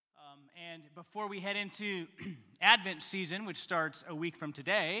And before we head into Advent season, which starts a week from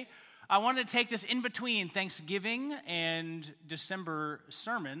today, I wanted to take this in between Thanksgiving and December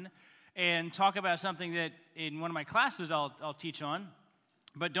sermon and talk about something that in one of my classes I'll teach on,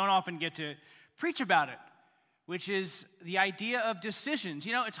 but don't often get to preach about it, which is the idea of decisions.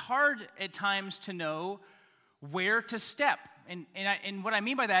 You know, it's hard at times to know where to step. And what I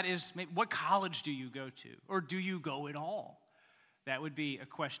mean by that is, what college do you go to? Or do you go at all? That would be a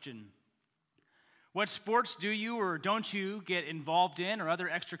question. What sports do you or don't you get involved in, or other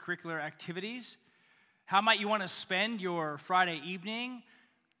extracurricular activities? How might you want to spend your Friday evening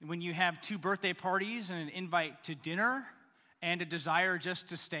when you have 2 birthday parties and an invite to dinner and a desire just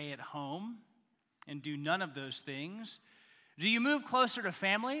to stay at home and do none of those things? Do you move closer to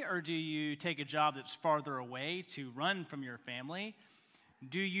family, or do you take a job that's farther away to run from your family?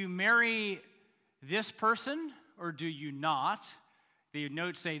 Do you marry this person, or do you not? The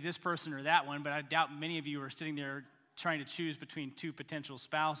notes say this person or that one, but I doubt many of you are sitting there trying to choose between 2 potential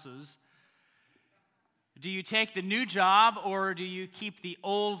spouses. Do you take the new job, or do you keep the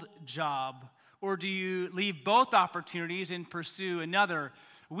old job? Or do you leave both opportunities and pursue another?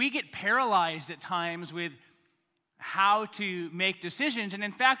 We get paralyzed at times with how to make decisions. And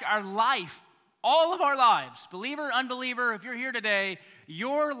in fact, our life, all of our lives, believer, unbeliever, if you're here today,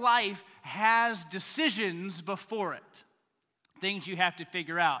 your life has decisions before it. Things you have to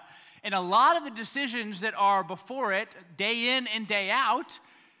figure out. And a lot of the decisions that are before it, day in and day out,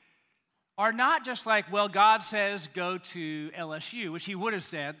 are not just like, well, God says go to LSU, which he would have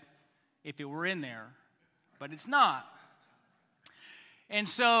said if it were in there, but it's not. And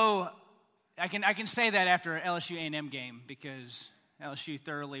so I can say that after an LSU A&M game, because LSU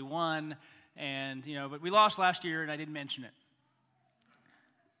thoroughly won, and but we lost last year, and I didn't mention it.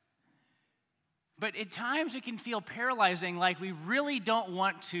 But at times it can feel paralyzing, like we really don't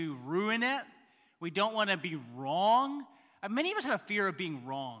want to ruin it. We don't want to be wrong. Many of us have a fear of being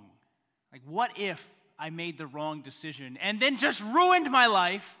wrong. Like, what if I made the wrong decision and then just ruined my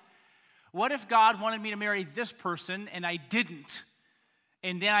life? What if God wanted me to marry this person and I didn't?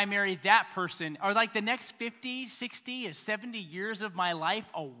 And then I married that person? Are like the next 50, 60, 70 years of my life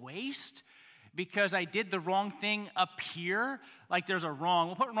a waste because I did the wrong thing up here? Like there's a wrong.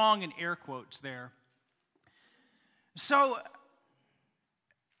 We'll put wrong in air quotes there. So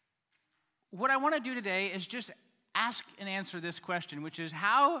what I want to do today is just ask and answer this question, which is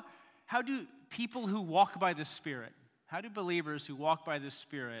how do people who walk by the Spirit, how do believers who walk by the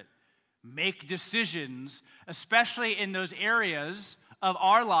Spirit make decisions, especially in those areas of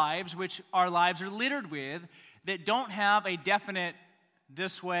our lives, which our lives are littered with, that don't have a definite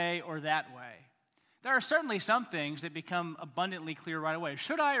this way or that way? There are certainly some things that become abundantly clear right away.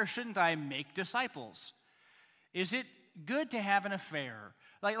 Should I or shouldn't I make disciples? Is it good to have an affair?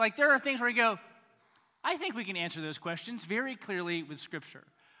 Like there are things where you go, I think we can answer those questions very clearly with Scripture.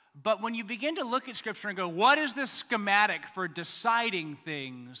 But when you begin to look at Scripture and go, what is the schematic for deciding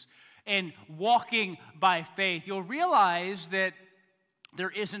things and walking by faith, you'll realize that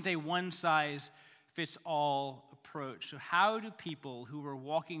there isn't a one-size-fits-all approach. So how do people who are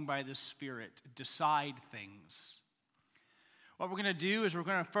walking by the Spirit decide things? What we're going to do is we're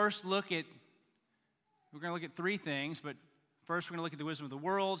going to look at 3 things, but first we're going to look at the wisdom of the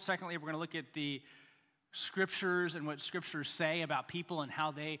world. Secondly, we're going to look at the Scriptures and what Scriptures say about people and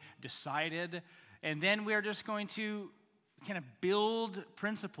how they decided. And then we're just going to kind of build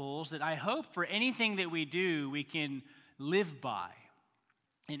principles that I hope for anything that we do, we can live by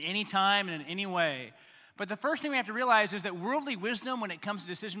in any time and in any way. But the first thing we have to realize is that worldly wisdom, when it comes to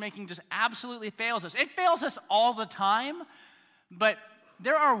decision-making, just absolutely fails us. It fails us all the time, but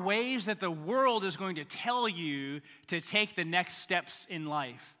there are ways that the world is going to tell you to take the next steps in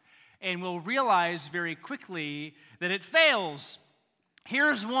life. And we'll realize very quickly that it fails.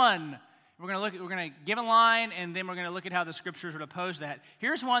 Here's one. We're going to give a line, and then we're going to look at how the Scriptures would oppose that.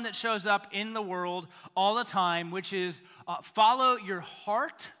 Here's one that shows up in the world all the time, which is follow your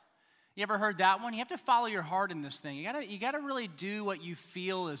heart. You ever heard that one? You have to follow your heart in this thing. You got to really do what you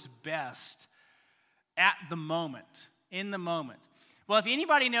feel is best at the moment, in the moment. Well, if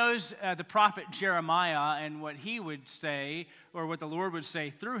anybody knows the prophet Jeremiah and what he would say, or what the Lord would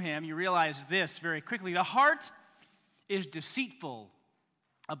say through him, you realize this very quickly. The heart is deceitful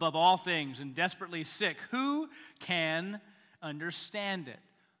above all things and desperately sick. Who can understand it?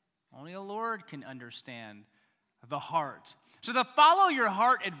 Only the Lord can understand the heart. So the follow your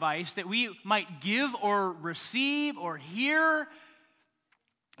heart advice that we might give or receive or hear,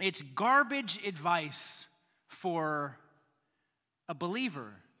 it's garbage advice for a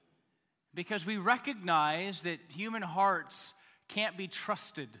believer, because we recognize that human hearts can't be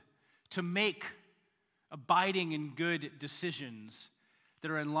trusted to make abiding and good decisions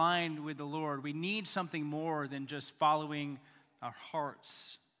that are in line with the Lord. We need something more than just following our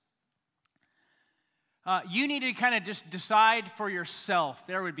hearts. You need to kind of just decide for yourself.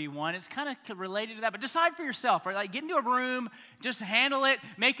 There would be one. It's kind of related to that, but decide for yourself, right? Like get into a room, just handle it,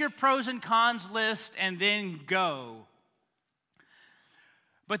 make your pros and cons list, and then go.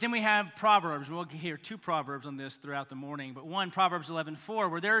 But then we have Proverbs. We'll hear 2 Proverbs on this throughout the morning. But one, Proverbs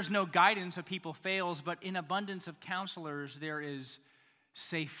 11:4, where there is no guidance, a people fails, but in abundance of counselors there is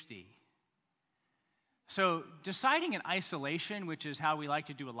safety. So deciding in isolation, which is how we like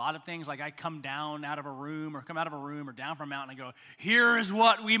to do a lot of things, like I come down out of a room or down from a mountain and go, here is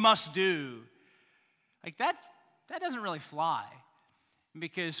what we must do. Like that doesn't really fly,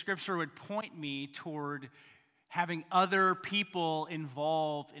 because Scripture would point me toward having other people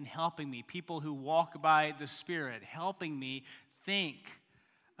involved in helping me, people who walk by the Spirit, helping me think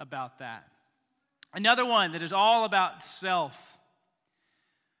about that. Another one that is all about self.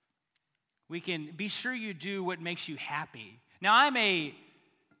 We can be sure you do what makes you happy. Now, I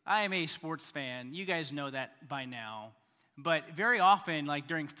am a sports fan. You guys know that by now. But very often, like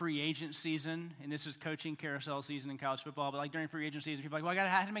during free agent season, and this is coaching carousel season in college football, but like during free agent season, people are like, well, I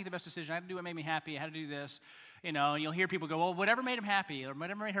had to make the best decision. I had to do what made me happy. I had to do this. And you'll hear people go, well, whatever made him happy or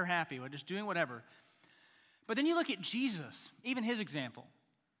whatever made her happy, or just doing whatever. But then you look at Jesus, even his example.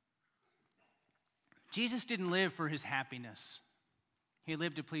 Jesus didn't live for his happiness. He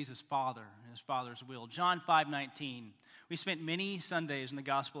lived to please his Father and his Father's will. John 5:19. We spent many Sundays in the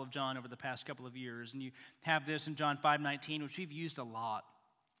Gospel of John over the past couple of years, and you have this in John 5:19, which we've used a lot.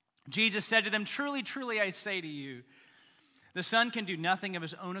 Jesus said to them, truly, truly, I say to you, the Son can do nothing of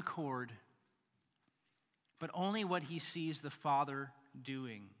his own accord, but only what he sees the Father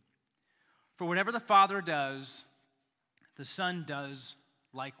doing. For whatever the Father does, the Son does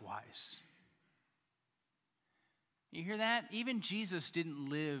likewise. You hear that? Even Jesus didn't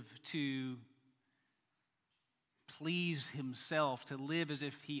live to please himself, to live as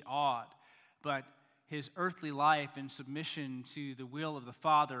if he ought, but his earthly life in submission to the will of the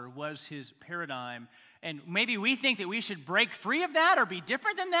Father was his paradigm. And maybe we think that we should break free of that or be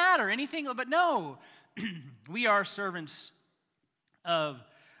different than that or anything, but no. We are servants of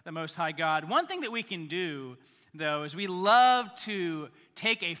the Most High God. One thing that we can do, though, is we love to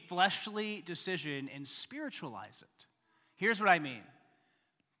take a fleshly decision and spiritualize it. Here's what I mean.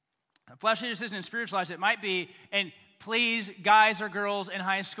 A fleshly decision and spiritualize it might be, and please, guys or girls in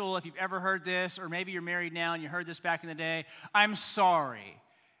high school, if you've ever heard this, or maybe you're married now and you heard this back in the day, I'm sorry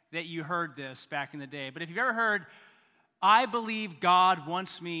that you heard this back in the day. But if you've ever heard, I believe God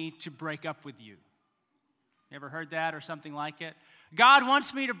wants me to break up with you. You ever heard that or something like it? God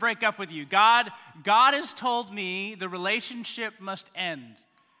wants me to break up with you. God has told me the relationship must end.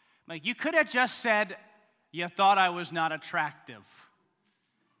 Like, you could have just said you thought I was not attractive,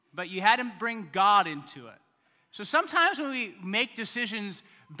 but you had to bring God into it. So sometimes when we make decisions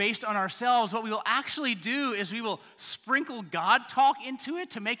based on ourselves, what we will actually do is we will sprinkle God talk into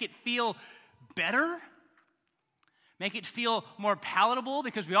it to make it feel better, make it feel more palatable,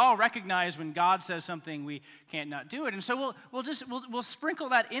 because we all recognize when God says something, we can't not do it. And so we'll sprinkle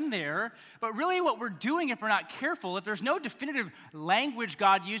that in there. But really what we're doing, if we're not careful, if there's no definitive language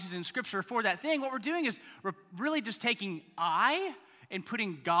God uses in Scripture for that thing, what we're doing is we're really just taking I and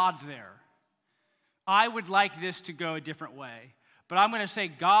putting God there. I would like this to go a different way. But I'm going to say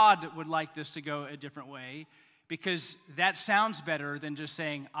God would like this to go a different way, because that sounds better than just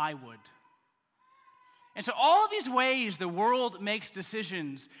saying I would. And so all of these ways the world makes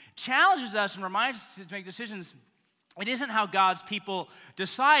decisions challenges us and reminds us to make decisions. It isn't how God's people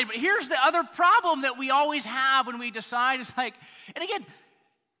decide. But here's the other problem that we always have when we decide. It's like, and again,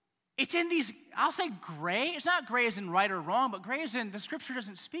 it's in these, I'll say gray. It's not gray as in right or wrong, but gray as in the Scripture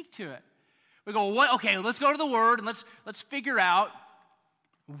doesn't speak to it. We go, what? Okay, let's go to the Word and let's figure out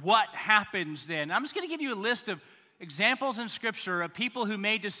what happens then. I'm just going to give you a list of examples in Scripture of people who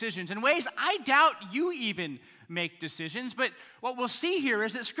made decisions in ways I doubt you even make decisions. But what we'll see here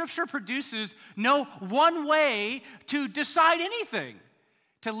is that Scripture produces no one way to decide anything,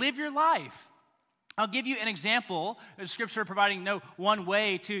 to live your life. I'll give you an example of Scripture providing no one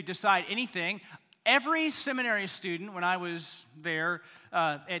way to decide anything. Every seminary student, when I was there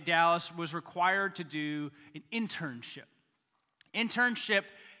at Dallas, was required to do an internship. Internship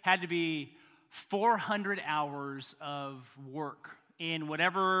had to be 400 hours of work in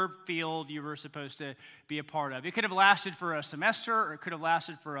whatever field you were supposed to be a part of. It could have lasted for a semester, or it could have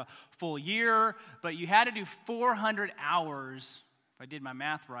lasted for a full year, but you had to do 400 hours, if I did my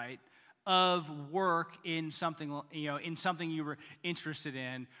math right, of work in something, in something you were interested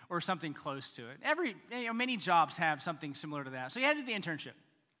in or something close to it. Many jobs have something similar to that. So you had to do the internship.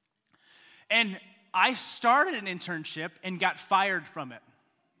 And I started an internship and got fired from it.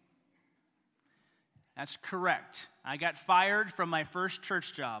 That's correct. I got fired from my first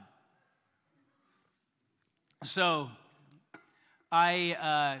church job. So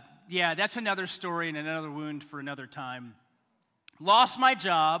that's another story and another wound for another time. Lost my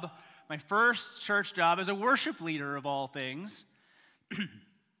job, my first church job as a worship leader of all things.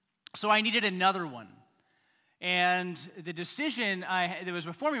 So I needed another one. And the decision that was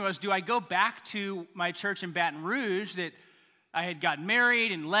before me was, do I go back to my church in Baton Rouge that I had gotten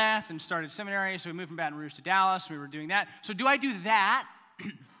married and left and started seminary, so we moved from Baton Rouge to Dallas, and we were doing that. So do I do that,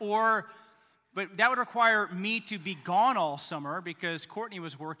 but that would require me to be gone all summer because Courtney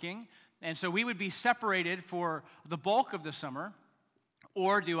was working, and so we would be separated for the bulk of the summer,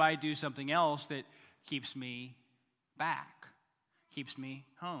 or do I do something else that keeps me back, keeps me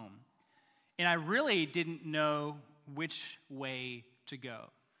home? And I really didn't know which way to go.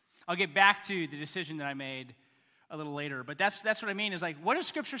 I'll get back to the decision that I made a little later, but that's what I mean is like, what does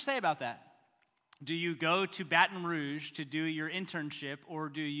Scripture say about that? Do you go to Baton Rouge to do your internship, or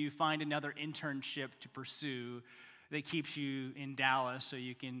do you find another internship to pursue that keeps you in Dallas so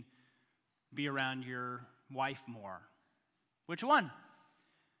you can be around your wife more? Which one?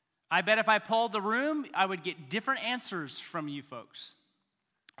 I bet if I polled the room, I would get different answers from you folks.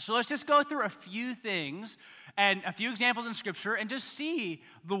 So let's just go through a few things and a few examples in Scripture and just see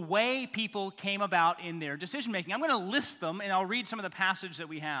the way people came about in their decision-making. I'm going to list them, and I'll read some of the passages that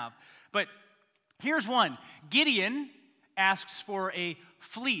we have. But here's one. Gideon asks for a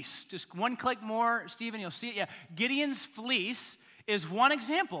fleece. Just one click more, Stephen, you'll see it. Yeah, Gideon's fleece is one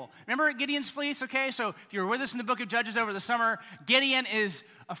example. Remember Gideon's fleece? Okay, so if you were with us in the book of Judges over the summer, Gideon is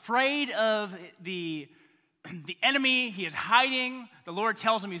afraid of the enemy. He is hiding. The Lord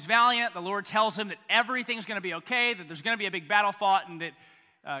tells him he's valiant. The Lord tells him that everything's going to be okay, that there's going to be a big battle fought, and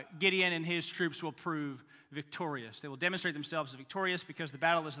that Gideon and his troops will prove victorious. They will demonstrate themselves as victorious because the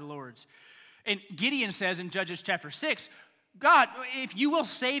battle is the Lord's. And Gideon says in Judges chapter 6, God, if you will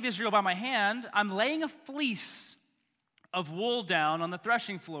save Israel by my hand, I'm laying a fleece of wool down on the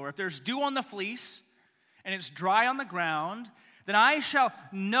threshing floor. If there's dew on the fleece and it's dry on the ground, then I shall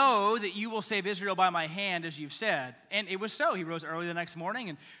know that you will save Israel by my hand, as you've said. And it was so. He rose early the next morning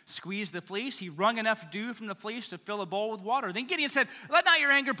and squeezed the fleece. He wrung enough dew from the fleece to fill a bowl with water. Then Gideon said, let not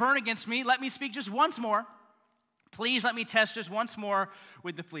your anger burn against me. Let me speak just once more. Please let me test just once more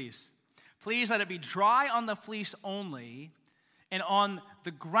with the fleece. Please let it be dry on the fleece only, and on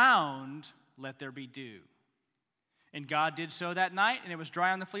the ground let there be dew. And God did so that night, and it was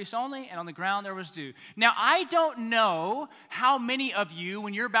dry on the fleece only, and on the ground there was dew. Now, I don't know how many of you,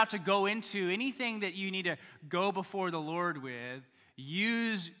 when you're about to go into anything that you need to go before the Lord with,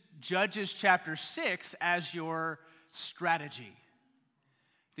 use Judges chapter 6 as your strategy,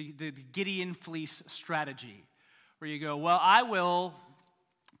 the Gideon fleece strategy, where you go, well, I will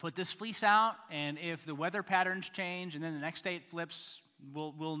put this fleece out, and if the weather patterns change, and then the next day it flips,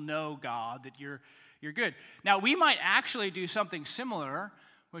 we'll know, God, that you're good. Now, we might actually do something similar,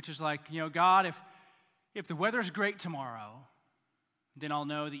 which is like, God, if the weather's great tomorrow, then I'll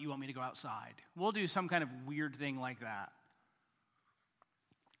know that you want me to go outside. We'll do some kind of weird thing like that.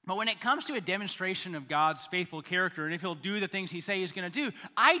 But when it comes to a demonstration of God's faithful character, and if he'll do the things he says he's going to do,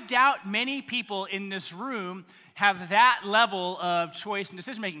 I doubt many people in this room have that level of choice and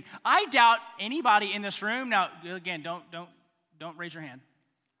decision-making. I doubt anybody in this room, now, again, don't raise your hand,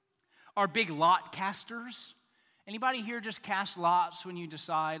 are big lot casters. Anybody here just cast lots when you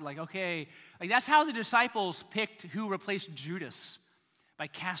decide, okay, that's how the disciples picked who replaced Judas, by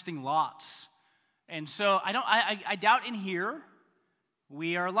casting lots. And so I doubt in here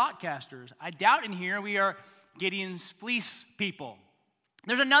we are lot casters. I doubt in here we are Gideon's fleece people.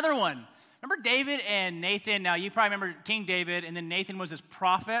 There's another one. Remember David and Nathan? Now, you probably remember King David, and then Nathan was his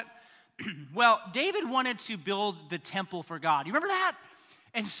prophet. Well, David wanted to build the temple for God. You remember that?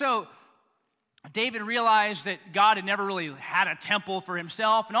 And so David realized that God had never really had a temple for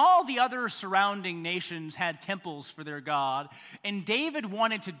himself, and all the other surrounding nations had temples for their God, and David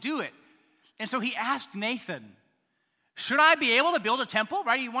wanted to do it. And so he asked Nathan, should I be able to build a temple?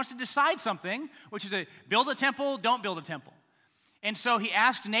 Right? He wants to decide something, which is build a temple, don't build a temple. And so he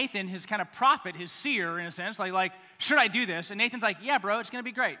asked Nathan, his kind of prophet, his seer in a sense, like, should I do this? And Nathan's like, yeah, bro, it's going to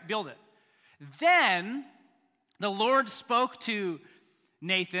be great. Build it. Then the Lord spoke to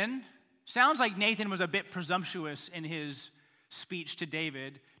Nathan. Sounds like Nathan was a bit presumptuous in his speech to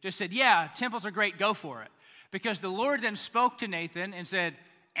David. Just said, yeah, temples are great, go for it. Because the Lord then spoke to Nathan and said,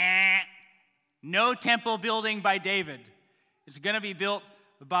 No temple building by David. It's going to be built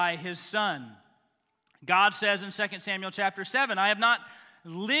by his son. God says in 2 Samuel chapter 7, I have not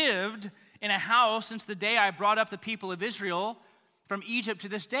lived in a house since the day I brought up the people of Israel from Egypt to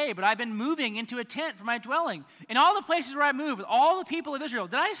this day, but I've been moving into a tent for my dwelling. In all the places where I moved with all the people of Israel,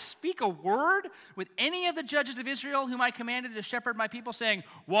 did I speak a word with any of the judges of Israel whom I commanded to shepherd my people, saying,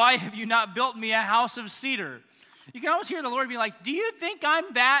 why have you not built me a house of cedar? You can always hear the Lord be like, do you think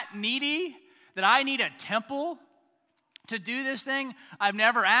I'm that needy that I need a temple to do this thing? I've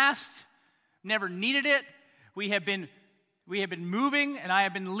never asked, never needed it. We have been moving, and I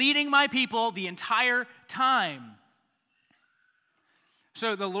have been leading my people the entire time.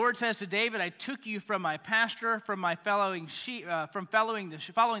 So the Lord says to David, I took you from my pasture, from following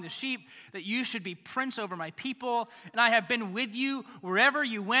the sheep, that you should be prince over my people. And I have been with you wherever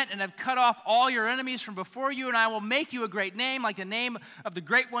you went, and have cut off all your enemies from before you. And I will make you a great name, like the name of the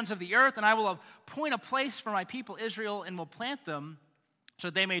great ones of the earth. And I will appoint a place for my people Israel, and will plant them, so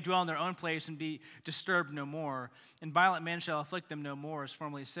that they may dwell in their own place and be disturbed no more. And violent men shall afflict them no more, as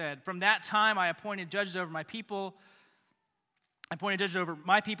formerly said. From that time I appointed judges over my people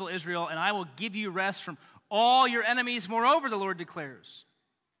Israel, and I will give you rest from all your enemies. Moreover, the Lord declares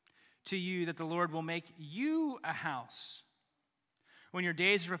to you that the Lord will make you a house. When your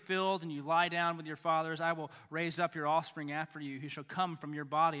days are fulfilled and you lie down with your fathers, I will raise up your offspring after you, who shall come from your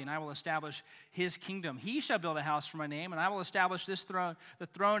body, and I will establish his kingdom. He shall build a house for my name, and I will establish the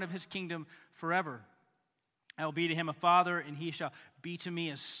throne of his kingdom forever. I will be to him a father, and he shall be to me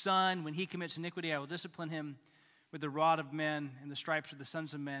a son. When he commits iniquity, I will discipline him with the rod of men and the stripes of the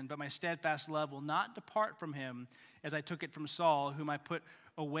sons of men. But my steadfast love will not depart from him, as I took it from Saul, whom I put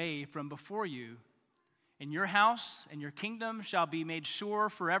away from before you. And your house and your kingdom shall be made sure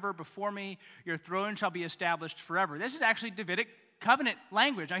forever before me. Your throne shall be established forever. This is actually Davidic covenant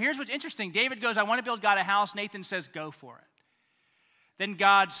language. Now here's what's interesting. David goes, I want to build God a house. Nathan says, go for it. Then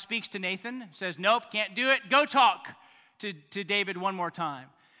God speaks to Nathan, says, nope, can't do it. Go talk to David one more time.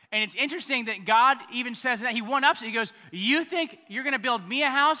 And it's interesting that God even says that. He one-ups it. He goes, you think you're going to build me a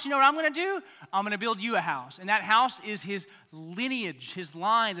house? You know what I'm going to do? I'm going to build you a house. And that house is his lineage, his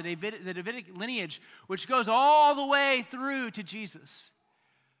line, the Davidic lineage, which goes all the way through to Jesus.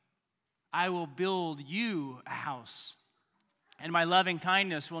 I will build you a house, and my loving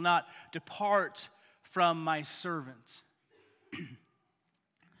kindness will not depart from my servant.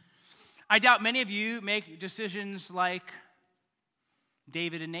 I doubt many of you make decisions like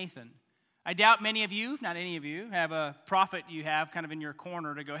David and Nathan. I doubt many of you, if not any of you, have a prophet you have kind of in your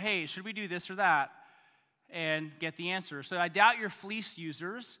corner to go, hey, should we do this or that? And get the answer. So I doubt your fleece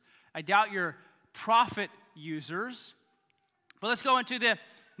users. I doubt your prophet users. But let's go into the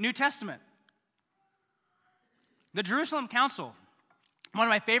New Testament. The Jerusalem Council, one of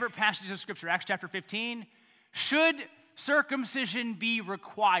my favorite passages of Scripture, Acts chapter 15. Should circumcision be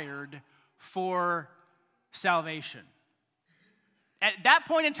required for salvation? At that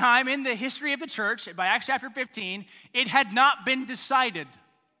point in time in the history of the church, by Acts chapter 15, it had not been decided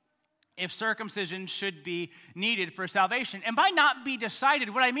if circumcision should be needed for salvation. And by not be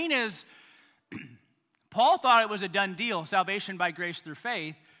decided, what I mean is, Paul thought it was a done deal, salvation by grace through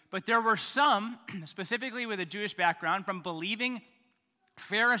faith, but there were some, specifically with a Jewish background, from believing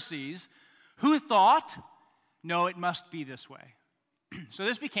Pharisees, who thought, no, it must be this way. So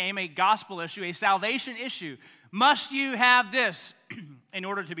this became a gospel issue, a salvation issue. Must you have this in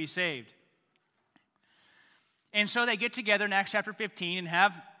order to be saved? And so they get together in Acts chapter 15 and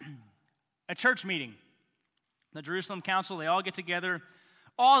have a church meeting. The Jerusalem Council, they all get together.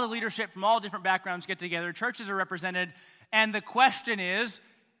 All the leadership from all different backgrounds get together. Churches are represented. And the question is,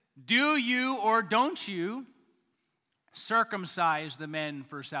 do you or don't you circumcise the men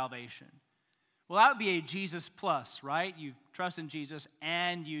for salvation? Well, that would be a Jesus plus, right? You trust in Jesus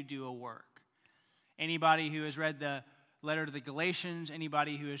and you do a work. Anybody who has read the letter to the Galatians,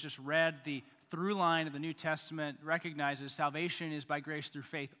 anybody who has just read the through line of the New Testament recognizes salvation is by grace through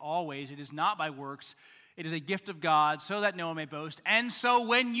faith always. It is not by works. It is a gift of God so that no one may boast. And so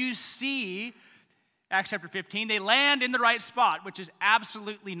when you see Acts chapter 15, they land in the right spot, which is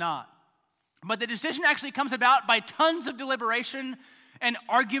absolutely not. But the decision actually comes about by tons of deliberation and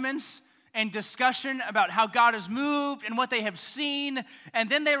arguments and discussion about how God has moved and what they have seen. And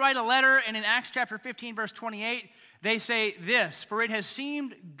then they write a letter, and in Acts chapter 15, verse 28, they say this, for it has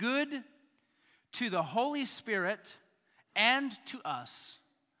seemed good to the Holy Spirit and to us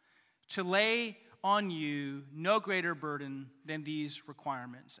to lay on you no greater burden than these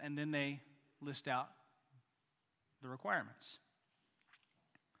requirements. And then they list out the requirements.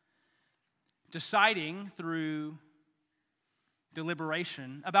 Deciding through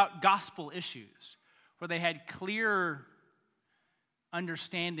deliberation about gospel issues, where they had clear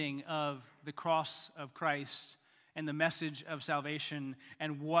understanding of the cross of Christ and the message of salvation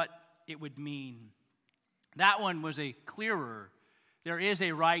and what it would mean. That one was a clearer. There is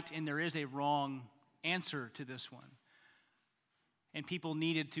a right and there is a wrong answer to this one. And people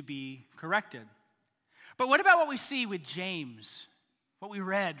needed to be corrected. But what about what we see with James? What we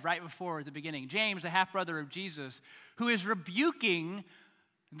read right before at the beginning. James, the half-brother of Jesus, who is rebuking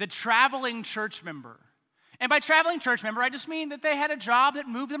the traveling church member. And by traveling church member, I just mean that they had a job that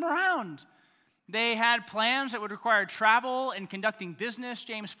moved them around. They had plans that would require travel and conducting business,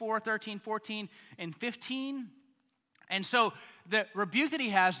 James 4, 13, 14, and 15. And so the rebuke that he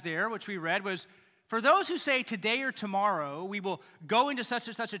has there, which we read, was, for those who say today or tomorrow we will go into such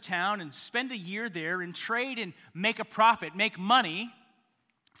and such a town and spend a year there and trade and make a profit, make money,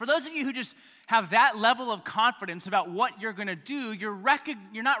 for those of you who just have that level of confidence about what you're going to do, you're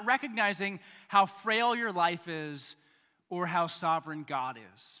not recognizing how frail your life is or how sovereign God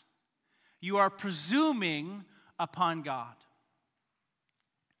is. You are presuming upon God.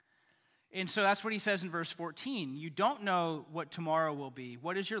 And so that's what he says in verse 14. You don't know what tomorrow will be.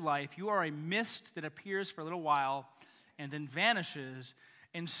 What is your life? You are a mist that appears for a little while and then vanishes.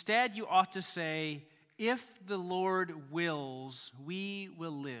 Instead, you ought to say, if the Lord wills, we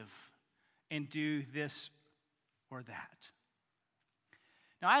will live and do this or that.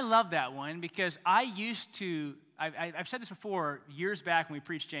 Now, I love that one because I've said this before years back when we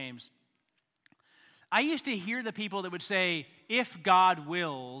preached James. I used to hear the people that would say, if God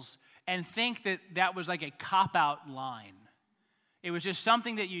wills, and think that that was like a cop-out line. It was just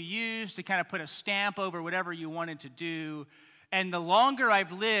something that you used to kind of put a stamp over whatever you wanted to do. And the longer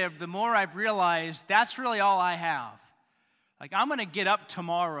I've lived, the more I've realized that's really all I have. Like, I'm going to get up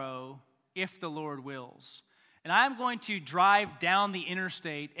tomorrow if the Lord wills. And I'm going to drive down the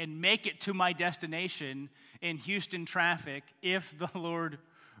interstate and make it to my destination in Houston traffic if the Lord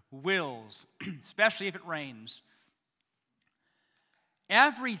wills, especially if it rains.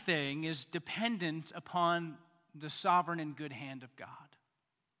 Everything is dependent upon the sovereign and good hand of God.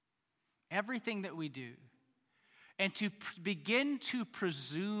 Everything that we do. And to begin to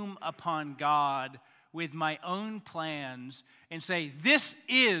presume upon God with my own plans and say, this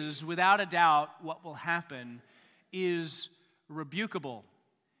is without a doubt what will happen, is rebukable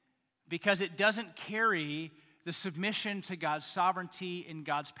because it doesn't carry the submission to God's sovereignty and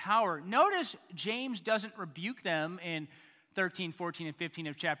God's power. Notice James doesn't rebuke them in 13, 14, and 15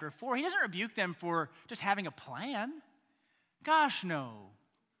 of chapter 4. He doesn't rebuke them for just having a plan. Gosh, no.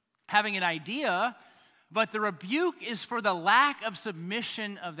 Having an idea, but the rebuke is for the lack of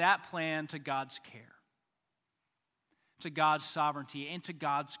submission of that plan to God's care, to God's sovereignty, and to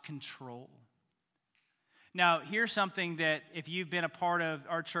God's control. Now, here's something that if you've been a part of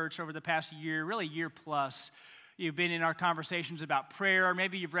our church over the past year, really year plus, you've been in our conversations about prayer.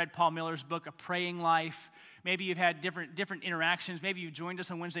 Maybe you've read Paul Miller's book, A Praying Life. Maybe you've had different interactions. Maybe you joined us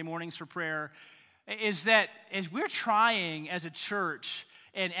on Wednesday mornings for prayer. Is that as we're trying as a church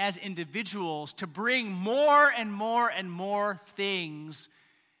and as individuals to bring more and more and more things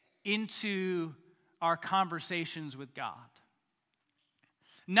into our conversations with God.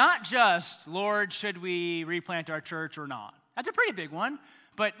 Not just, Lord, should we replant our church or not? That's a pretty big one.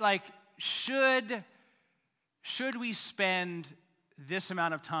 But like, should we spend this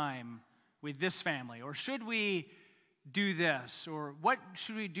amount of time with this family? Or should we do this? Or what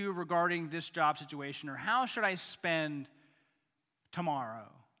should we do regarding this job situation? Or how should I spend tomorrow?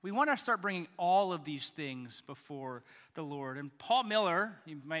 We want to start bringing all of these things before the Lord. And Paul Miller,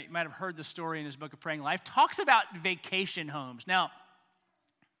 you might have heard the story in his book, A Praying Life, talks about vacation homes. Now,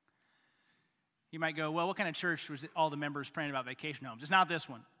 you might go, well, what kind of church was all the members praying about vacation homes? It's not this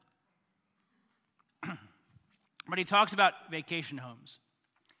one. But he talks about vacation homes.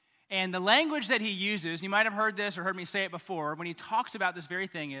 And the language that he uses, you might have heard this or heard me say it before, when he talks about this very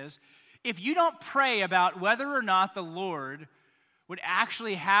thing is, if you don't pray about whether or not the Lord would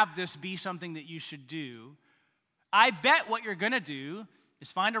actually have this be something that you should do, I bet what you're going to do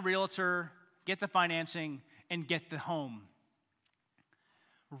is find a realtor, get the financing, and get the home,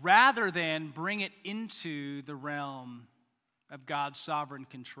 rather than bring it into the realm of God's sovereign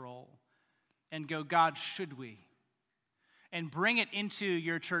control and go, God, should we? And bring it into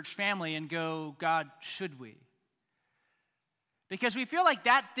your church family and go, God, should we? Because we feel like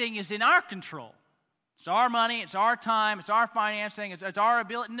that thing is in our control. It's our money, it's our time, it's our financing, it's our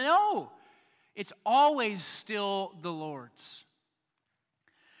ability. No, it's always still the Lord's.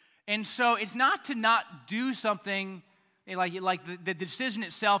 And so it's not to not do something like the decision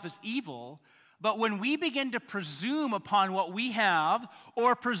itself is evil, But when we begin to presume upon what we have,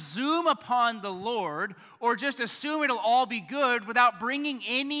 or presume upon the Lord, or just assume it'll all be good without bringing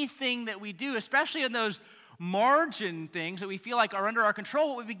anything that we do, especially in those margin things that we feel like are under our control,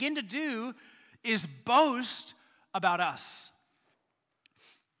 what we begin to do is boast about us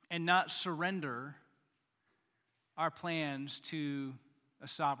and not surrender our plans to a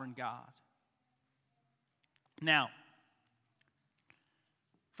sovereign God. Now,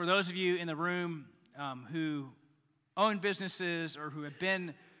 for those of you in the room who own businesses or who have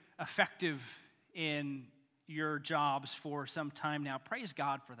been effective in your jobs for some time now, praise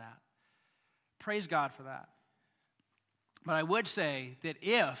God for that. Praise God for that. But I would say that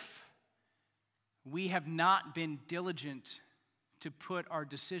if we have not been diligent to put our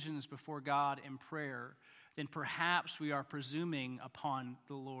decisions before God in prayer, then perhaps we are presuming upon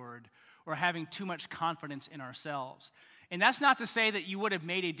the Lord or having too much confidence in ourselves. And that's not to say that you would have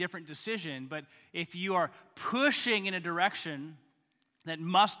made a different decision, but if you are pushing in a direction that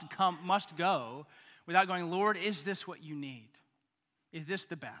must go, without going, Lord, is this what you need? Is this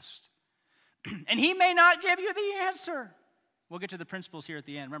the best? And he may not give you the answer. We'll get to the principles here at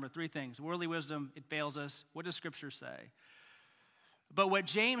the end. Remember, 3 things. Worldly wisdom, it fails us. What does Scripture say? But what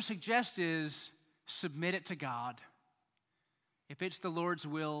James suggests is submit it to God. If it's the Lord's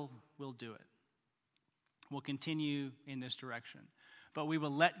will, we'll do it. We'll continue in this direction. But we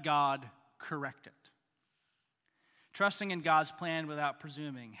will let God correct it. Trusting in God's plan without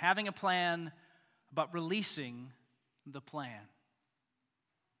presuming. Having a plan, but releasing the plan.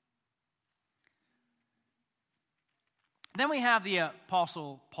 Then we have the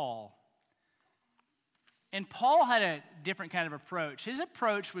Apostle Paul. And Paul had a different kind of approach. His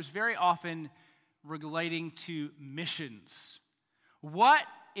approach was very often relating to missions. What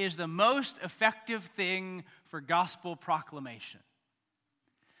is the most effective thing for gospel proclamation?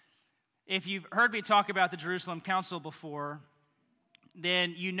 If you've heard me talk about the Jerusalem Council before,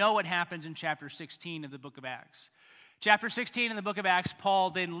 then you know what happens in chapter 16 of the book of Acts. Chapter 16 in the book of Acts, Paul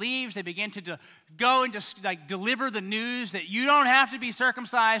then leaves. They begin to go and just deliver the news that you don't have to be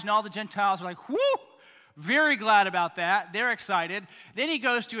circumcised, and all the Gentiles are like, whoo! Very glad about that. They're excited. Then he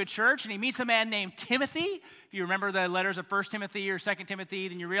goes to a church and he meets a man named Timothy. If you remember the letters of 1 Timothy or 2 Timothy,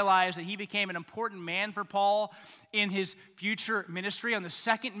 then you realize that he became an important man for Paul in his future ministry. On the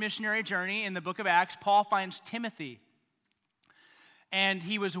second missionary journey in the book of Acts, Paul finds Timothy. And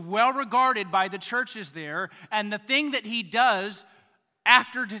he was well regarded by the churches there. And the thing that he does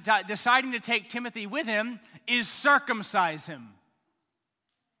after deciding to take Timothy with him is circumcise him.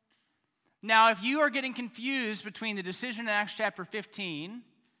 Now, if you are getting confused between the decision in Acts chapter 15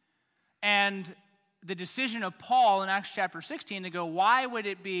 and the decision of Paul in Acts chapter 16 to go, why would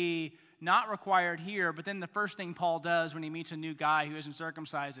it be not required here, but then the first thing Paul does when he meets a new guy who isn't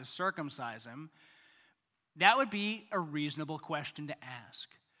circumcised is circumcise him, that would be a reasonable question to ask.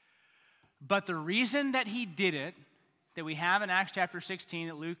 But the reason that he did it, that we have in Acts chapter 16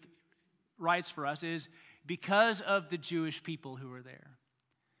 that Luke writes for us, is because of the Jewish people who were there.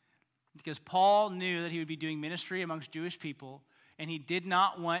 Because Paul knew that he would be doing ministry amongst Jewish people, and he did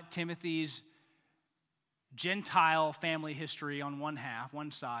not want Timothy's Gentile family history on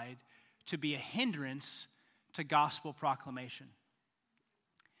one side, to be a hindrance to gospel proclamation.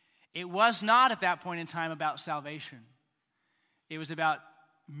 It was not at that point in time about salvation. It was about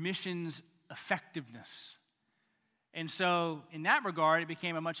missions effectiveness. And so, in that regard, it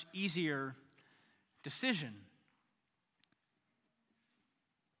became a much easier decision.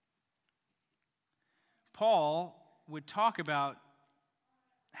 Paul would talk about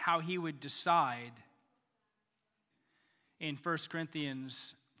how he would decide in 1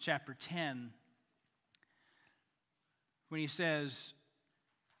 Corinthians chapter 10 when he says,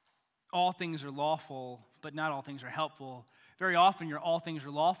 all things are lawful, but not all things are helpful. Very often your all things are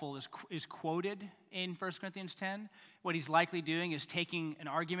lawful is quoted in 1 Corinthians 10. What he's likely doing is taking an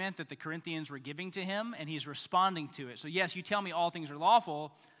argument that the Corinthians were giving to him, and he's responding to it. So yes, you tell me all things are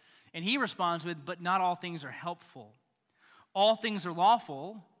lawful, and he responds with, but not all things are helpful. All things are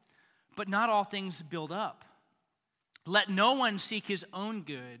lawful, but not all things build up. Let no one seek his own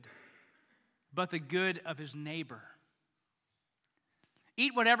good, but the good of his neighbor.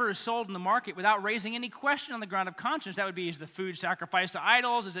 Eat whatever is sold in the market without raising any question on the ground of conscience. That would be, is the food sacrificed to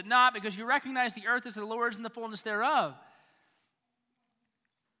idols? Is it not? Because you recognize the earth is the Lord's and the fullness thereof.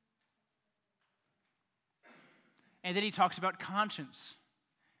 And then he talks about conscience.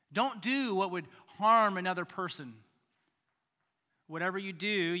 Don't do what would harm another person. Whatever you do,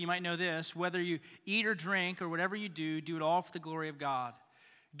 you might know this, whether you eat or drink or whatever you do, do it all for the glory of God.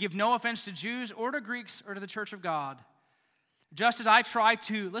 Give no offense to Jews or to Greeks or to the church of God. just as I try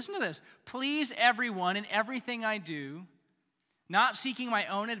to, listen to this, please everyone in everything I do, not seeking my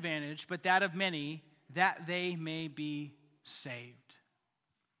own advantage, but that of many, that they may be saved.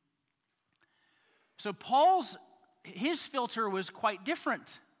 So his filter was quite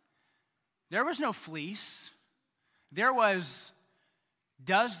different. There was no fleece. There was,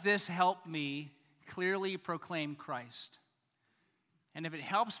 does this help me clearly proclaim Christ? And if it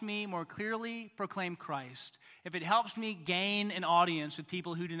helps me more clearly proclaim Christ, if it helps me gain an audience with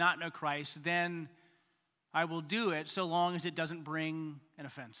people who do not know Christ, then I will do it so long as it doesn't bring an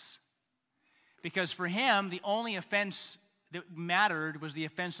offense. Because for him, the only offense that mattered was the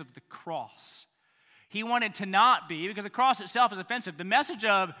offense of the cross. He wanted to not be, because the cross itself is offensive. The message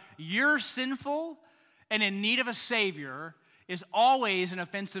of you're sinful and in need of a Savior is always an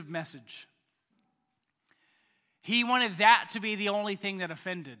offensive message. He wanted that to be the only thing that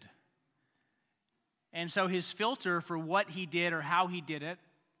offended. And so his filter for what he did or how he did it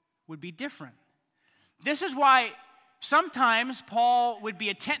would be different. This is why sometimes Paul would be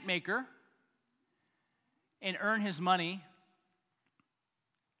a tent maker and earn his money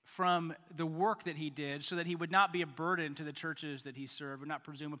from the work that he did so that he would not be a burden to the churches that he served, would not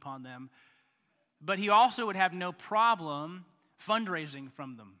presume upon them. But he also would have no problem fundraising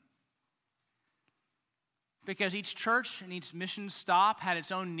from them. Because each church and each mission stop had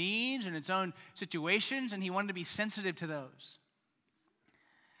its own needs and its own situations, and he wanted to be sensitive to those.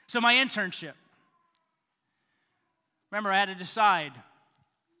 So my internship. Remember, I had to decide,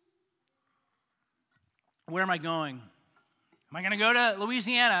 where am I going? Am I going to go to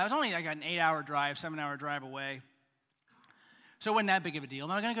Louisiana? I was only like an 8-hour drive, 7-hour drive away. So it wasn't that big of a deal.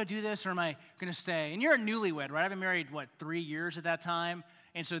 Am I going to go do this or am I going to stay? And you're a newlywed, right? I've been married, 3 years at that time?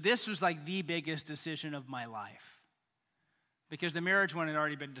 And so this was like the biggest decision of my life because the marriage one had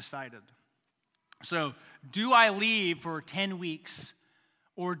already been decided. So do I leave for 10 weeks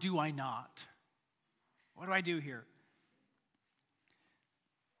or do I not? What do I do here?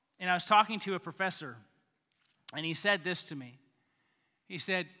 And I was talking to a professor and he said this to me. He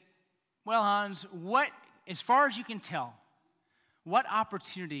said, well, Hans, as far as you can tell, what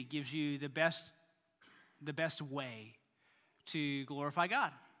opportunity gives you the best way to glorify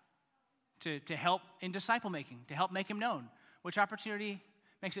God, to help in disciple making, to help make him known? Which opportunity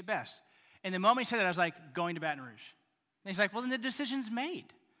makes it best? And the moment he said that, I was like, going to Baton Rouge. And he's like, well, then the decision's made.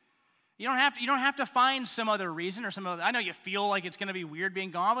 You don't have to find some other reason or some other, I know you feel like it's going to be weird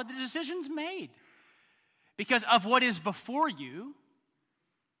being gone, but the decision's made. Because of what is before you,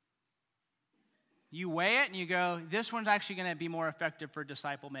 you weigh it and you go, this one's actually going to be more effective for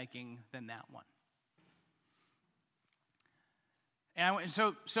disciple making than that one. And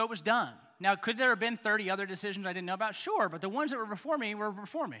so it was done. Now, could there have been 30 other decisions I didn't know about? Sure, but the ones that were before me were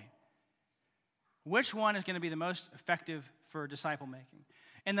before me. Which one is going to be the most effective for disciple making?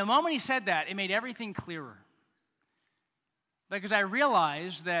 And the moment he said that, it made everything clearer. Because I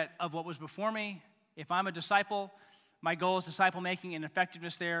realized that of what was before me, if I'm a disciple, my goal is disciple making and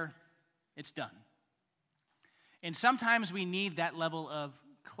effectiveness there, it's done. And sometimes we need that level of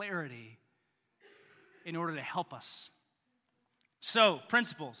clarity in order to help us. So,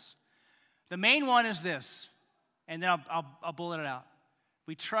 principles. The main one is this, and then I'll bullet it out.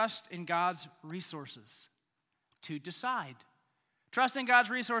 We trust in God's resources to decide. Trust in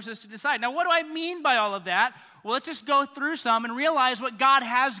God's resources to decide. Now, what do I mean by all of that? Well, let's just go through some and realize what God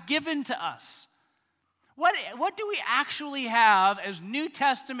has given to us. What do we actually have as New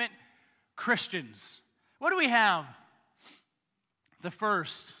Testament Christians? What do we have? The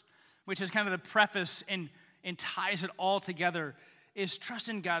first, which is kind of the preface and ties it all together, is trust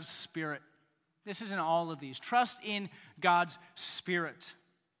in God's Spirit. This is in all of these. Trust in God's Spirit.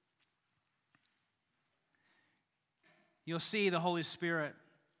 You'll see the Holy Spirit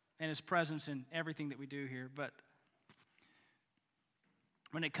and His presence in everything that we do here. But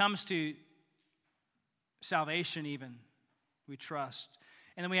when it comes to salvation even, we trust.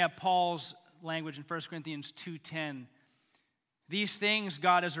 And then we have Paul's language in 1 Corinthians 2:10. These things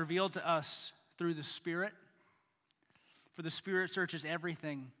God has revealed to us through the Spirit. For the Spirit searches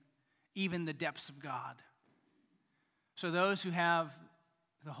everything, even the depths of God. So those who have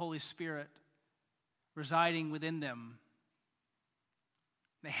the Holy Spirit residing within them,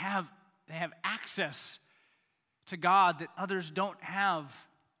 they have access to God that others don't have.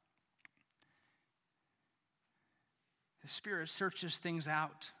 The Spirit searches things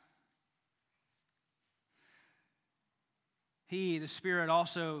out. The Spirit,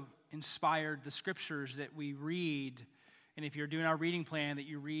 also inspired the scriptures that we read. And if you're doing our reading plan, that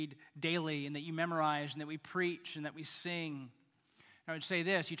you read daily and that you memorize and that we preach and that we sing. I would say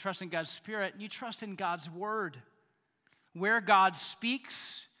this, you trust in God's Spirit and you trust in God's Word. Where God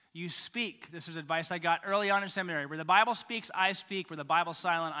speaks, you speak. This is advice I got early on in seminary. Where the Bible speaks, I speak. Where the Bible's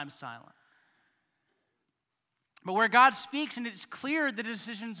silent, I'm silent. But where God speaks and it's clear the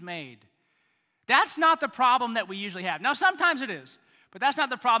decision's made, that's not the problem that we usually have. Now, sometimes it is, but that's not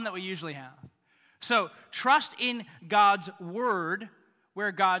the problem that we usually have. So trust in God's word.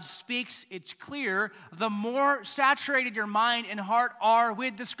 Where God speaks, it's clear. The more saturated your mind and heart are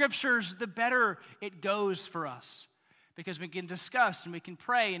with the scriptures, the better it goes for us. Because we can discuss and we can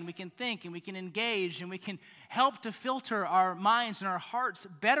pray and we can think and we can engage and we can help to filter our minds and our hearts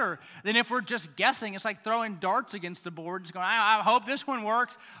better than if we're just guessing. It's like throwing darts against the board, just going, I hope this one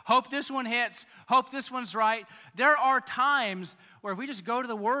works, hope this one hits, hope this one's right. There are times where if we just go to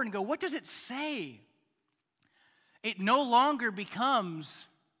the word and go, what does it say? It no longer becomes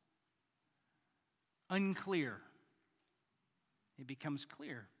unclear. It becomes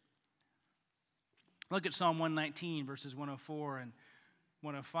clear. Look at Psalm 119, verses 104 and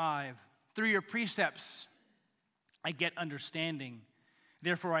 105. Through your precepts, I get understanding.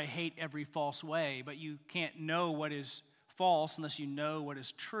 Therefore, I hate every false way. But you can't know what is false unless you know what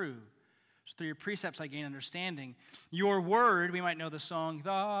is true. So through your precepts, I gain understanding. Your word, we might know the song,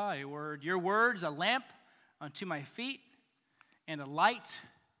 Thy word. Your word is a lamp unto my feet and a light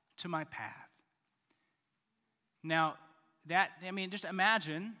to my path. Now, just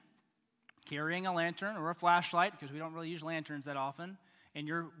imagine carrying a lantern or a flashlight, because we don't really use lanterns that often, and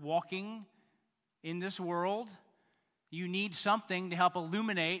you're walking in this world. You need something to help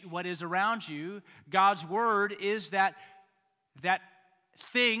illuminate what is around you. God's word is that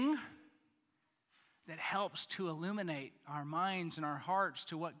thing that helps to illuminate our minds and our hearts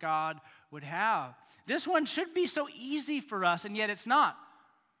to what God would have. This one should be so easy for us, and yet it's not.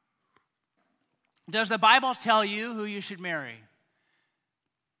 Does the Bible tell you who you should marry?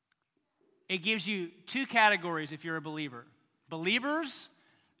 It gives you two categories if you're a believer: believers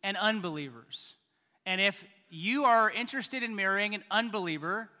and unbelievers. And if you are interested in marrying an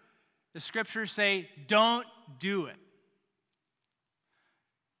unbeliever, the scriptures say, don't do it.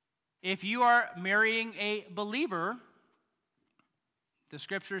 If you are marrying a believer, the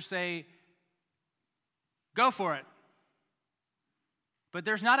scriptures say, go for it. But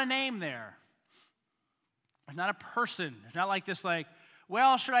there's not a name there. There's not a person. There's not like this,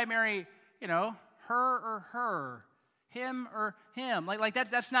 well, should I marry, her or her, him or him? Like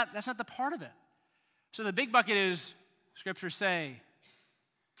that's not the part of it. So the big bucket is, scriptures say,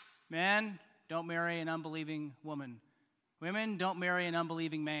 men, don't marry an unbelieving woman. Women, don't marry an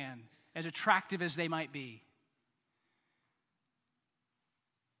unbelieving man, as attractive as they might be.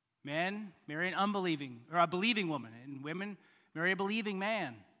 Men, marry an unbelieving, or a believing woman, and women, marry a believing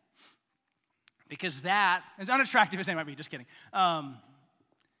man. Because that, as unattractive as they might be, just kidding.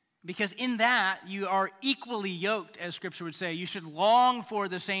 Because in that, you are equally yoked, as Scripture would say. You should long for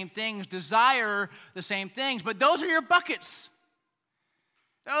the same things, desire the same things. But those are your buckets.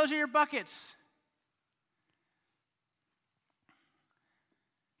 Those are your buckets.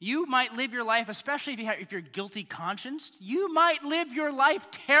 You might live your life, especially if you're guilty conscienced, you might live your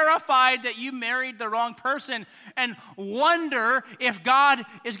life terrified that you married the wrong person and wonder if God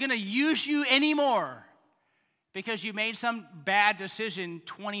is going to use you anymore because you made some bad decision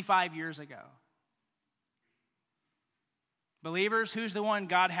 25 years ago. Believers, who's the one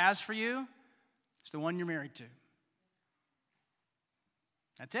God has for you? It's the one you're married to.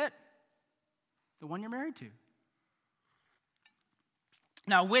 That's it. The one you're married to.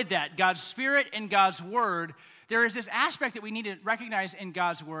 Now, with that, God's Spirit and God's Word, there is this aspect that we need to recognize in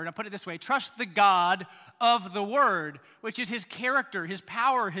God's Word. I'll put it this way: trust the God of the Word, which is His character, His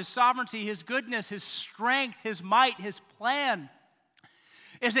power, His sovereignty, His goodness, His strength, His might, His plan,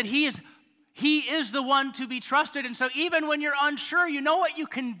 is that He is the one to be trusted. And so even when you're unsure, you know what you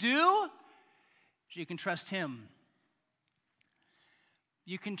can do? You can trust Him.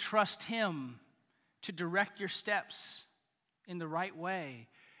 You can trust Him to direct your steps in the right way.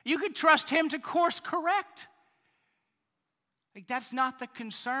 You could trust Him to course correct. That's not the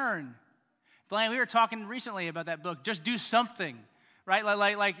concern. Blaine, we were talking recently about that book, Just Do Something, right?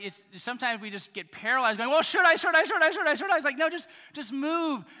 Sometimes we just get paralyzed going, well, should I? It's like, no, just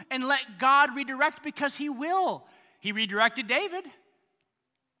move and let God redirect, because He will. He redirected David.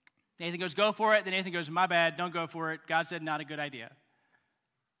 Nathan goes, go for it. Then Nathan goes, my bad, don't go for it. God said, not a good idea.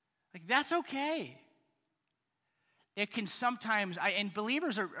 That's okay. It can sometimes, and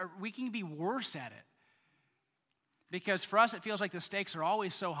believers we can be worse at it. Because for us, it feels like the stakes are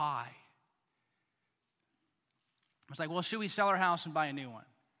always so high. It's like, well, should we sell our house and buy a new one?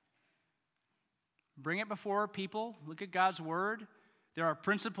 Bring it before people. Look at God's Word. There are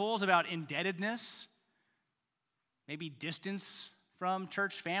principles about indebtedness. maybe distance from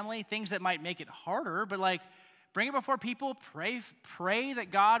church family, things that might make it harder, but like bring it before people, pray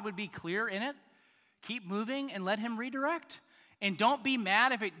that God would be clear in it, keep moving and let him redirect. And don't be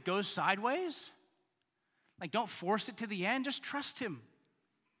mad if it goes sideways. Like don't force it to the end, just trust him.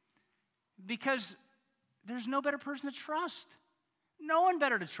 Because there's no better person to trust. No one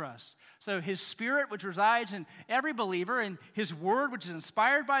better to trust. So his Spirit, which resides in every believer, and his word, which is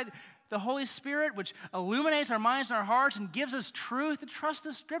inspired by the Holy Spirit, which illuminates our minds and our hearts and gives us truth to trust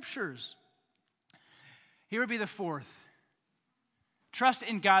the Scriptures. Here would be the fourth. Trust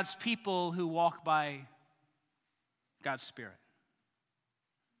in God's people who walk by God's Spirit.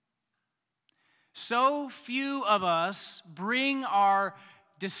 So few of us bring our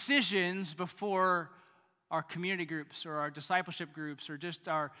decisions before our community groups or our discipleship groups or just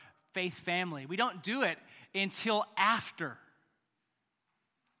our faith family. We don't do it until after.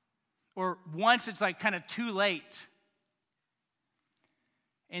 Or once it's like kind of too late.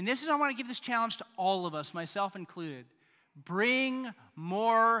 And this is, I want to give this challenge to all of us, myself included. Bring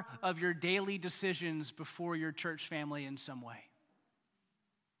more of your daily decisions before your church family in some way.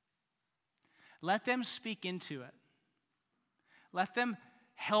 Let them speak into it. Let them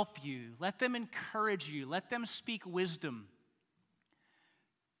help you. Let them encourage you. Let them speak wisdom.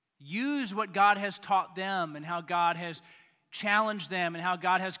 Use what God has taught them and how God has challenged them and how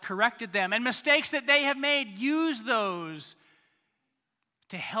God has corrected them. And mistakes that they have made, use those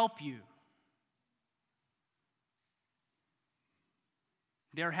to help you.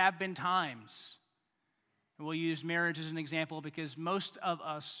 There have been times, and we'll use marriage as an example because most of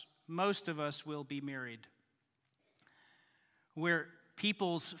us will be married, where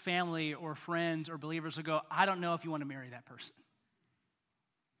people's family or friends or believers will go, I don't know if you want to marry that person.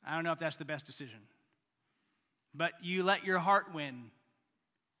 I don't know if that's the best decision. But you let your heart win.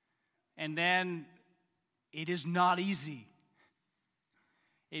 And then it is not easy.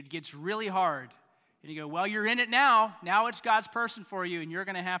 It gets really hard. And you go, well, you're in it now. Now it's God's person for you, and you're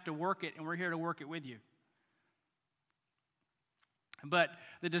going to have to work it, and we're here to work it with you. But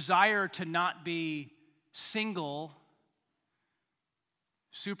the desire to not be single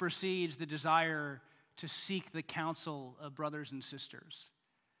supersedes the desire to seek the counsel of brothers and sisters.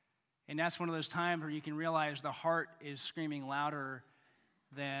 And that's one of those times where you can realize the heart is screaming louder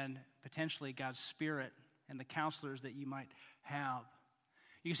than potentially God's Spirit and the counselors that you might have.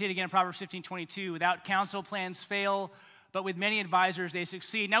 You can see it again in Proverbs 15:22. Without counsel, plans fail, but with many advisors, they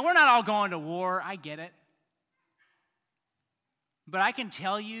succeed. Now, we're not all going to war. I get it. But I can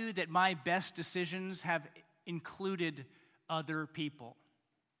tell you that my best decisions have included other people.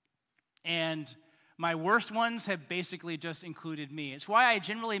 And my worst ones have basically just included me. It's why I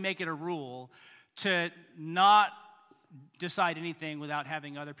generally make it a rule to not decide anything without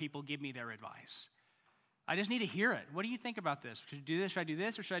having other people give me their advice. I just need to hear it. What do you think about this? Should I do this? Should I do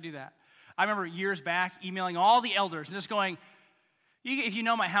this? Or should I do that? I remember years back emailing all the elders and just going, if you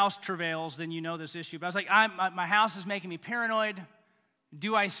know my house travails, then you know this issue. But I was like, my house is making me paranoid.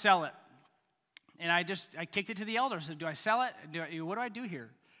 Do I sell it? And I kicked it to the elders. I said, do I sell it? What do I do here?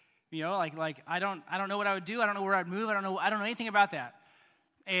 You know, like I don't know what I would do. I don't know where I'd move. I don't know anything about that.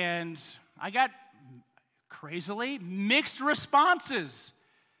 And I got crazily mixed responses.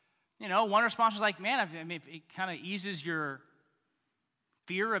 You know, one response was like, man, if it kind of eases your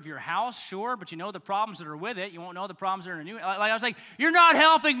fear of your house, sure, but you know the problems that are with it. You won't know the problems that are in a new. Like I was like, you're not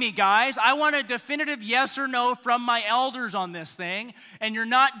helping me, guys. I want a definitive yes or no from my elders on this thing, and you're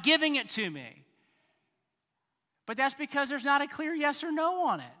not giving it to me. But that's because there's not a clear yes or no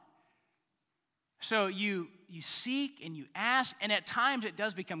on it. So you seek and you ask, and at times it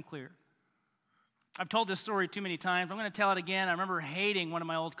does become clear. I've told this story too many times. I'm going to tell it again. I remember hating one of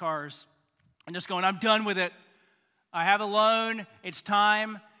my old cars and just going, I'm done with it. I have a loan. It's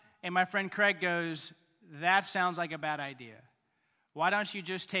time. And my friend Craig goes, that sounds like a bad idea. Why don't you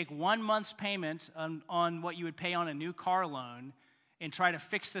just take 1 month's payment on what you would pay on a new car loan and try to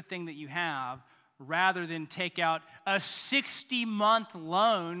fix the thing that you have rather than take out a 60-month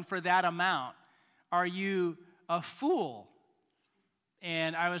loan for that amount? Are you a fool?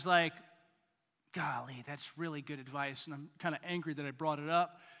 And I was like, golly, that's really good advice. And I'm kind of angry that I brought it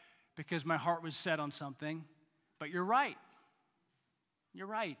up because my heart was set on something. But you're right. You're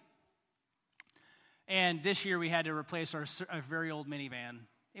right. And this year we had to replace our very old minivan.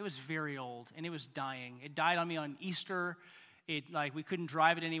 It was very old, and it was dying. It died on me on Easter. We couldn't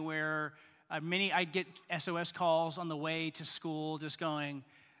drive it anywhere. I'd get SOS calls on the way to school just going,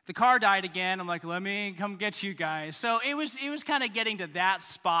 the car died again. I'm like, let me come get you guys. So it was kind of getting to that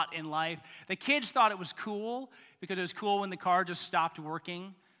spot in life. The kids thought it was cool because it was cool when the car just stopped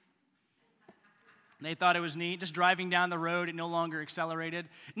working. They thought it was neat. Just driving down the road, it no longer accelerated.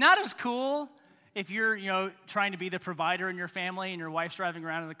 Not as cool if you're, trying to be the provider in your family and your wife's driving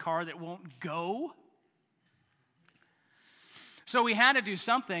around in the car that won't go. So we had to do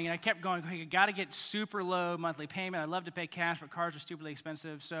something, and I kept going, hey, I got to get super low monthly payment. I love to pay cash, but cars are stupidly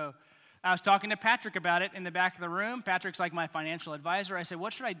expensive. So I was talking to Patrick about it in the back of the room. Patrick's like my financial advisor. I said,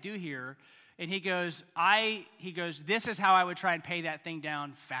 what should I do here? And he goes, this is how I would try and pay that thing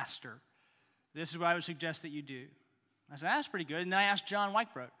down faster. This is what I would suggest that you do. I said, that's pretty good. And then I asked John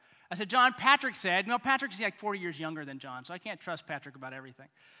Weichbrot. I said, John, Patrick said, Patrick's like 40 years younger than John, so I can't trust Patrick about everything.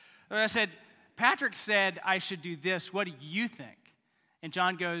 But I said, Patrick said I should do this. What do you think? And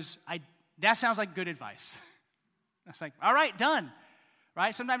John goes, that sounds like good advice. I was like, all right, done.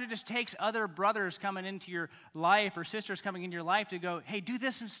 Right? Sometimes it just takes other brothers coming into your life or sisters coming into your life to go, hey, do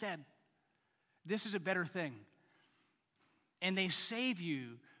this instead. This is a better thing. And they save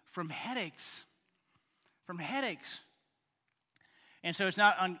you from headaches. And so it's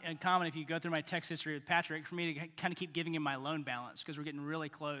not uncommon if you go through my text history with Patrick for me to kind of keep giving him my loan balance because we're getting really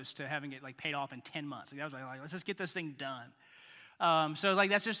close to having it paid off in 10 months. I was like, let's just get this thing done. So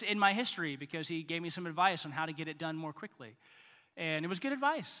that's just in my history because he gave me some advice on how to get it done more quickly. And it was good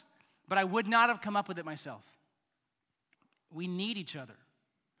advice, but I would not have come up with it myself. We need each other.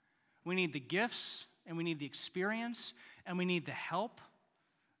 We need the gifts, and we need the experience, and we need the help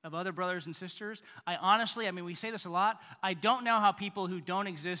of other brothers and sisters. We say this a lot, I don't know how people who don't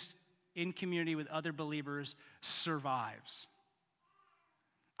exist in community with other believers survives.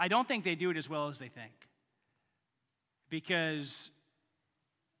 I don't think they do it as well as they think. Because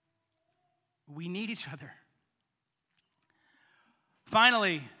we need each other.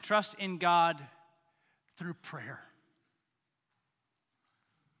 Finally, trust in God through prayer.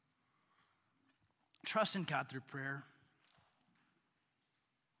 Trust in God through prayer.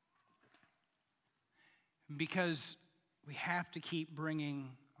 Because we have to keep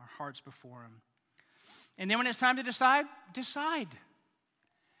bringing our hearts before Him. And then when it's time to decide.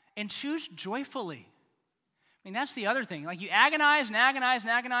 And choose joyfully. That's the other thing. You agonize,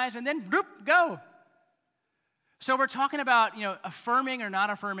 and then go. So we're talking about, affirming or not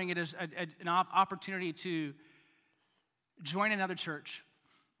affirming. It is an opportunity to join another church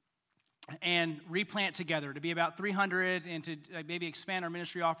and replant together, to be about 300 and to maybe expand our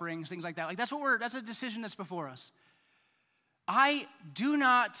ministry offerings, things like that. That's a decision that's before us. I do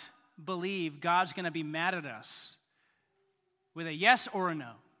not believe God's going to be mad at us with a yes or a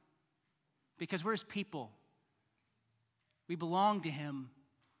no because we're His people. We belong to Him,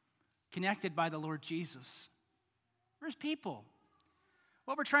 connected by the Lord Jesus. We're His people.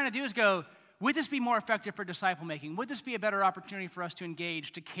 What we're trying to do is go, would this be more effective for disciple making? Would this be a better opportunity for us to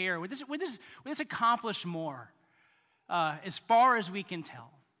engage, to care? Would this accomplish more as far as we can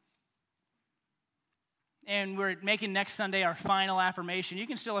tell? And we're making next Sunday our final affirmation. You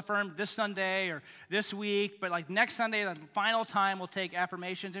can still affirm this Sunday or this week, but next Sunday, the final time, we'll take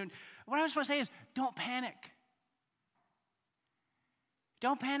affirmations. And what I just want to say is, don't panic.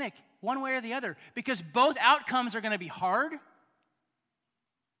 Don't panic one way or the other because both outcomes are going to be hard.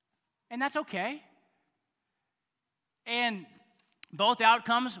 And that's okay. And both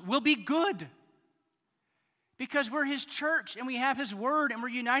outcomes will be good because we're His church and we have His word and we're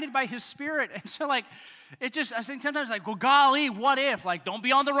united by His Spirit. And so I think sometimes well, golly, what if? Don't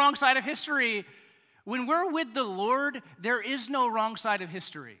be on the wrong side of history. When we're with the Lord, there is no wrong side of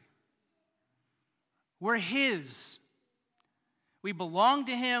history. We're His. We belong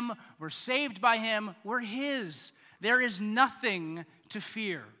to Him. We're saved by Him. We're His. There is nothing to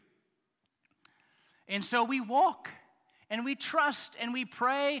fear. And so we walk, and we trust, and we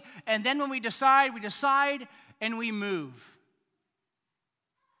pray, and then when we decide, and we move.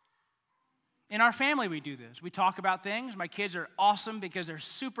 In our family, we do this. We talk about things. My kids are awesome because they're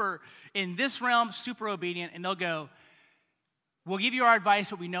super, in this realm, super obedient, and they'll go, we'll give you our advice,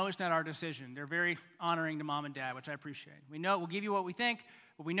 but we know it's not our decision. They're very honoring to mom and dad, which I appreciate. We know we'll give you what we think,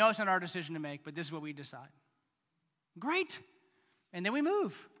 but we know it's not our decision to make, but this is what we decide. Great. And then we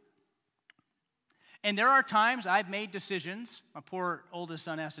move. And there are times I've made decisions. My poor oldest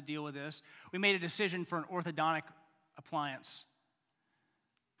son has to deal with this. We made a decision for an orthodontic appliance.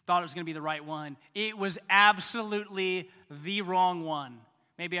 Thought it was going to be the right one. It was absolutely the wrong one.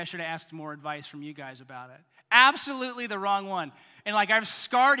 Maybe I should have asked more advice from you guys about it. Absolutely the wrong one. And I've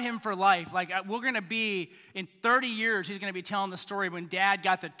scarred him for life. We're going to be, in 30 years, he's going to be telling the story when Dad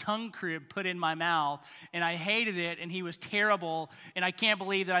got the tongue crib put in my mouth, and I hated it, and he was terrible, and I can't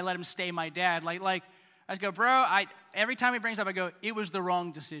believe that I let him stay my dad. I just go, bro, every time he brings up, I go, it was the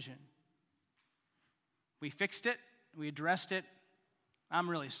wrong decision. We fixed it. We addressed it. I'm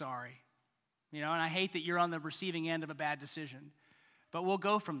really sorry. And I hate that you're on the receiving end of a bad decision, but we'll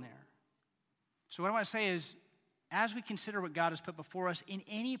go from there. So what I want to say is, as we consider what God has put before us in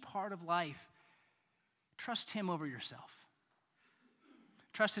any part of life, trust him over yourself.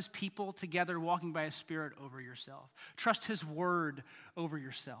 Trust his people together walking by his Spirit over yourself. Trust his word over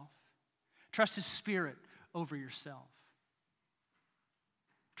yourself. Trust his Spirit over yourself.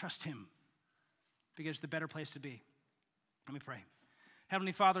 Trust him, because it's the better place to be. Let me pray.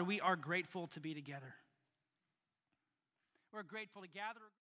 Heavenly Father, we are grateful to be together. We're grateful to gather.